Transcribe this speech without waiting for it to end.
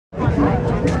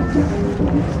All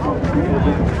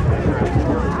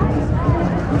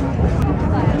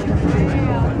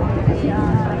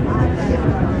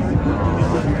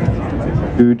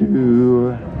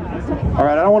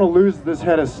right, I don't want to lose this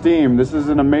head of steam. This is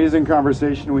an amazing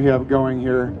conversation we have going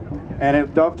here, and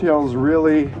it dovetails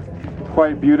really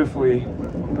quite beautifully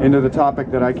into the topic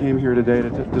that I came here today to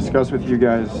discuss with you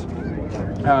guys,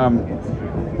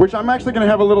 which I'm actually going to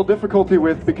have a little difficulty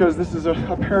with because this is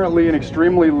apparently an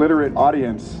extremely literate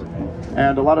audience,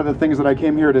 and a lot of the things that I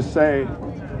came here to say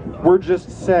were just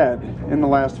said in the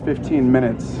last 15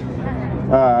 minutes.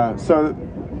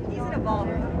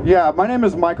 Yeah, my name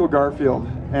is Michael Garfield,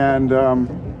 and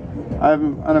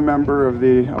I'm a member of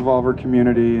the Evolver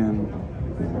community,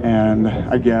 and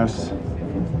I guess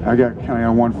I got kind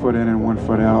of one foot in and one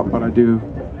foot out, but I do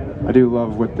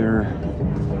love what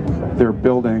they're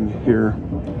building here.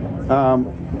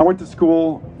 I went to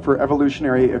school for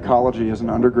evolutionary ecology as an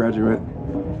undergraduate,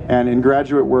 and in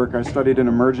graduate work I studied an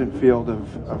emergent field of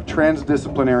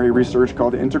transdisciplinary research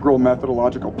called integral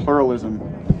methodological pluralism,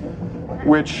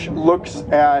 which looks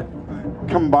at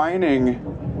combining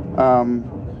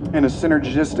in a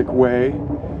synergistic way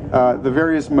the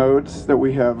various modes that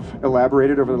we have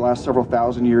elaborated over the last several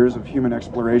thousand years of human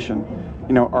exploration,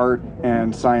 you know, art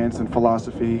and science and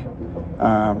philosophy,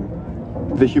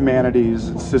 the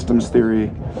humanities, systems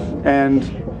theory,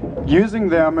 and using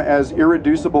them as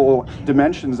irreducible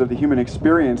dimensions of the human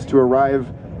experience to arrive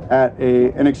at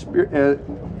a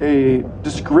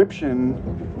description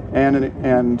and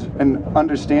an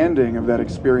understanding of that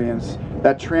experience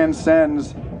that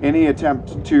transcends any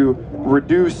attempt to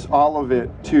reduce all of it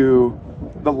to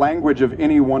the language of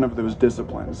any one of those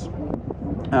disciplines.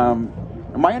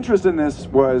 My interest in this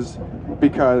was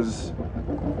because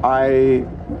I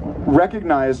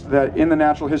recognized that in the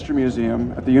Natural History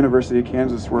Museum at the University of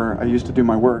Kansas, where I used to do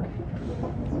my work,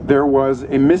 there was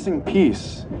a missing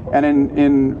piece. And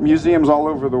in museums all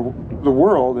over the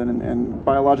world and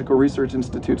biological research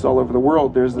institutes all over the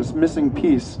world, there's this missing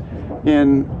piece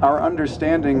in our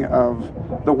understanding of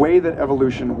the way that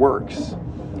evolution works.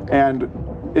 And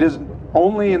it is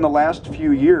only in the last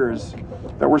few years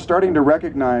that we're starting to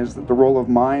recognize that the role of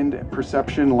mind,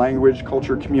 perception, language,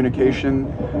 culture, communication,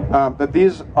 that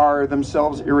these are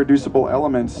themselves irreducible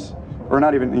elements, or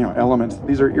not even, you know, elements,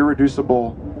 these are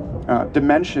irreducible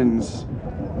dimensions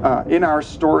in our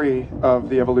story of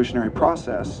the evolutionary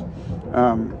process.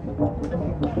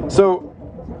 So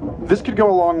this could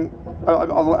go along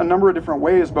a number of different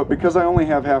ways, but because I only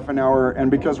have half an hour,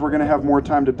 and because we're going to have more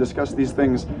time to discuss these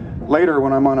things later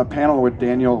when I'm on a panel with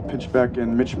Daniel Pitchbeck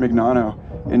and Mitch Mignano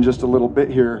in just a little bit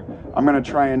here, I'm going to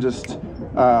try and just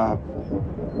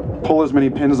pull as many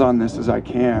pins on this as I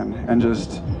can and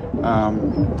just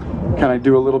kind of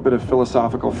do a little bit of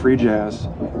philosophical free jazz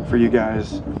for you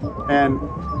guys. And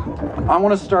I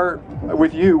want to start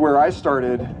with you where I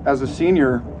started as a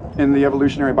senior in the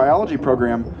evolutionary biology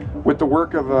program, with the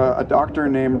work of a doctor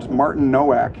named Martin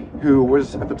Nowak, who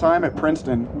was at the time at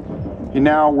Princeton. He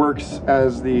now works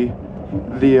as the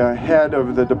head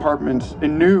of the department, a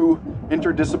new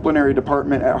interdisciplinary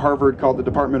department at Harvard called the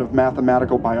Department of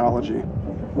Mathematical Biology.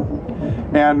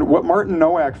 And what Martin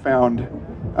Nowak found,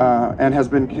 and has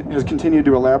continued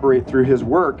to elaborate through his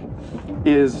work,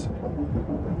 is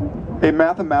a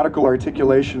mathematical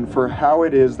articulation for how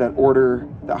it is that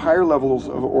higher levels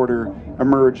of order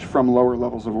emerge from lower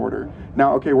levels of order.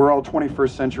 Now, okay, we're all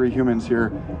 21st century humans here,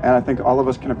 and I think all of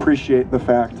us can appreciate the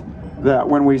fact that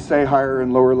when we say higher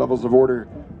and lower levels of order,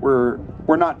 we're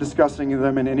not discussing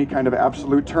them in any kind of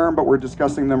absolute term, but we're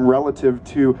discussing them relative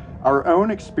to our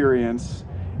own experience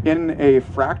in a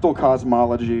fractal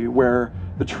cosmology where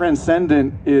the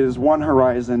transcendent is one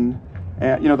horizon,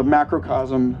 and, you know, the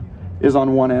macrocosm is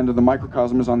on one end and the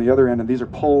microcosm is on the other end, and these are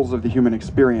poles of the human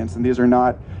experience, and these are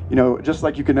not, you know, just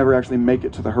like you can never actually make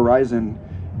it to the horizon,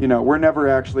 you know, we're never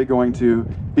actually going to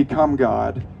become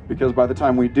God, because by the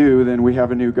time we do, then we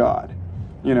have a new God,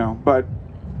 you know. But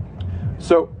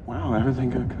so, wow,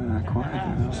 everything got kind of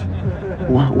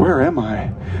quiet. Where am I?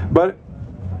 But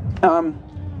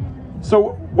so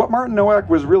what Martin Nowak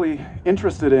was really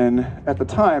interested in at the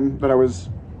time that I was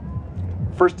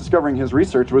first discovering his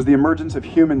research was the emergence of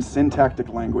human syntactic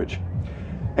language.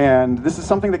 And this is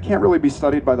something that can't really be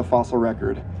studied by the fossil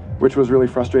record, which was really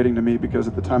frustrating to me because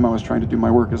at the time I was trying to do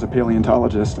my work as a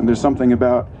paleontologist, and there's something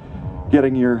about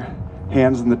getting your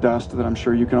hands in the dust that I'm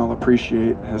sure you can all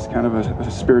appreciate as kind of a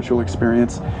spiritual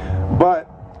experience. But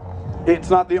it's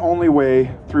not the only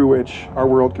way through which our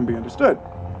world can be understood.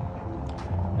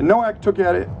 And Nowak took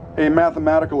at it a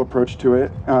mathematical approach to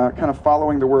it, kind of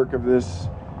following the work of this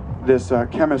this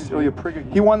chemist, Ilya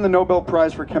Prigogine. He won the Nobel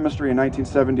Prize for Chemistry in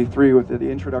 1973 with the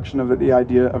introduction of the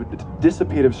idea of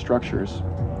dissipative structures.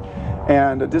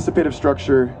 And a dissipative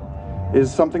structure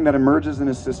is something that emerges in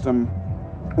a system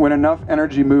when enough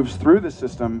energy moves through the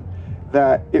system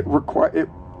that it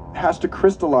has to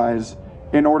crystallize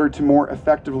in order to more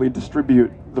effectively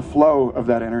distribute the flow of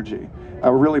that energy.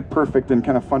 A really perfect and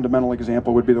kind of fundamental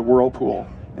example would be the whirlpool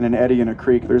in an eddy in a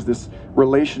creek. There's this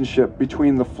relationship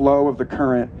between the flow of the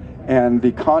current and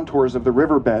the contours of the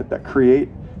riverbed that create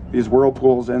these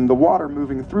whirlpools, and the water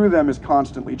moving through them is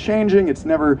constantly changing. It's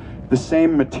never the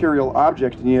same material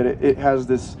object, and yet it has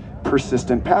this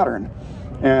persistent pattern.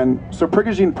 And so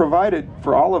Prigogine provided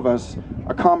for all of us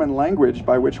a common language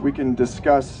by which we can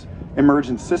discuss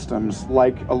emergent systems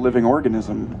like a living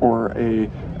organism or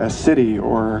a city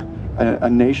or a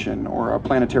nation or a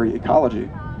planetary ecology.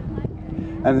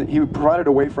 And he provided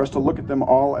a way for us to look at them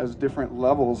all as different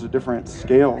levels or different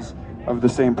scales of the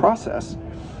same process.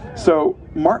 So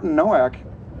Martin Nowak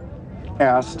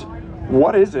asked,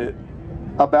 what is it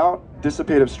about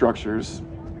dissipative structures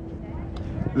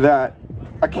that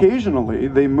occasionally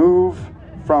they move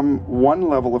from one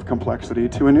level of complexity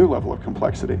to a new level of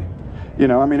complexity? You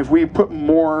know, I mean, if we put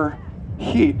more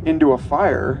heat into a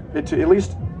fire, at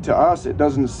least to us, it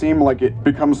doesn't seem like it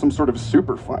becomes some sort of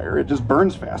super fire. It just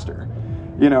burns faster,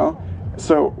 you know?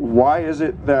 So why is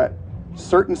it that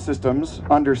certain systems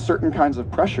under certain kinds of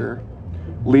pressure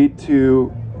lead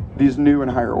to these new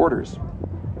and higher orders?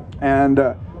 And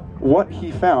what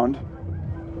he found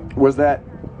was that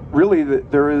really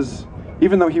that there is,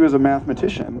 even though he was a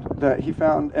mathematician, that he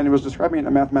found, and he was describing it in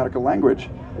a mathematical language,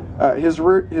 his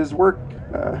work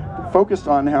focused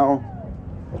on how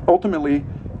ultimately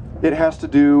it has to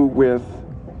do with,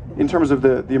 in terms of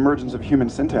the emergence of human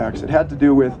syntax, it had to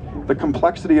do with the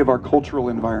complexity of our cultural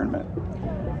environment.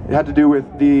 It had to do with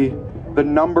the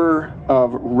number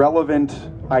of relevant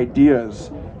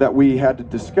ideas that we had to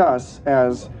discuss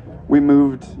as we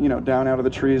moved, you know, down out of the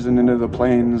trees and into the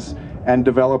plains and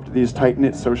developed these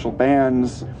tight-knit social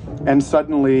bands, and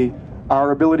suddenly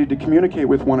our ability to communicate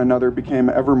with one another became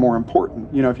ever more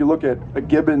important. You know, if you look at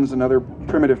gibbons and other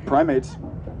primitive primates,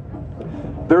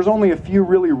 there's only a few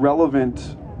really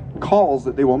relevant calls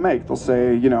that they will make. They'll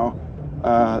say, you know,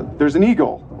 there's an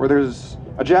eagle, or there's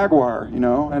a jaguar, you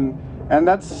know, and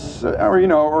that's, or, you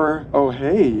know, or, oh,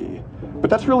 hey. But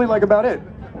that's really like about it.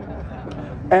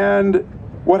 And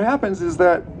what happens is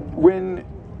that when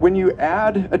you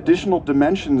add additional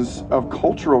dimensions of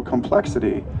cultural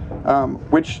complexity,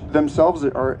 which themselves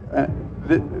are,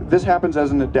 this happens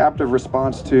as an adaptive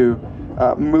response to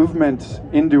movement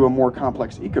into a more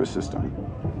complex ecosystem,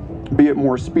 be it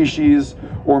more species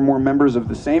or more members of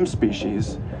the same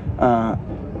species,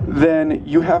 then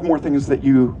you have more things that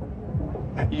you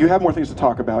have more things to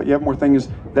talk about. You have more things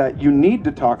that you need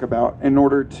to talk about in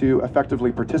order to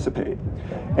effectively participate.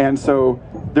 And so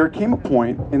there came a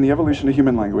point in the evolution of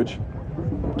human language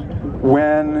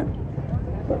when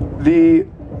the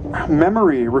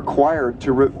memory required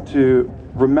to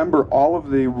remember all of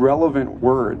the relevant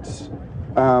words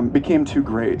became too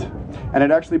great. And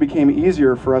it actually became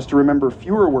easier for us to remember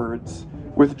fewer words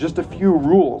with just a few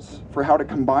rules for how to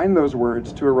combine those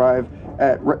words to arrive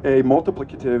at a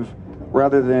multiplicative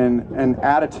rather than an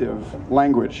additive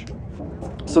language.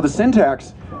 So the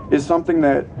syntax is something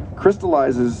that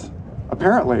crystallizes,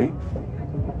 apparently,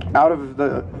 out of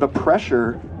the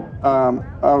pressure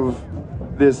of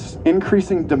this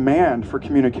increasing demand for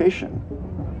communication.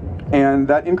 And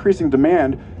that increasing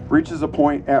demand reaches a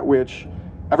point at which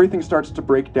everything starts to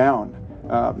break down.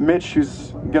 Mitch,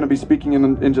 who's going to be speaking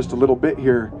in just a little bit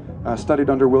here, studied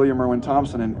under William Irwin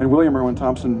Thompson, and William Irwin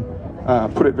Thompson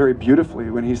put it very beautifully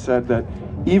when he said that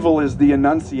evil is the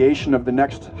enunciation of the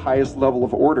next highest level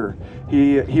of order.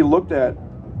 He looked at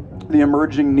the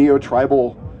emerging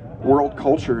neo-tribal world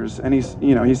cultures, and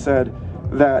he said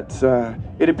that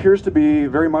it appears to be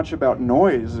very much about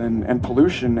noise and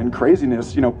pollution and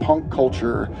craziness, you know, punk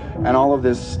culture and all of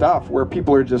this stuff where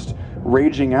people are just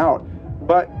raging out.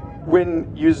 But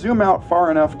when you zoom out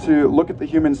far enough to look at the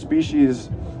human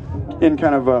species in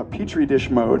kind of a petri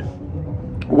dish mode,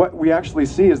 what we actually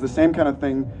see is the same kind of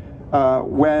thing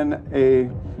when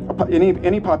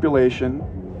any population,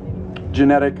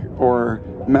 genetic or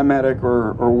memetic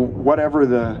or whatever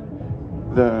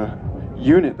the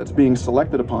unit that's being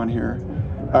selected upon here,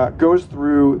 goes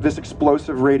through this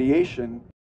explosive radiation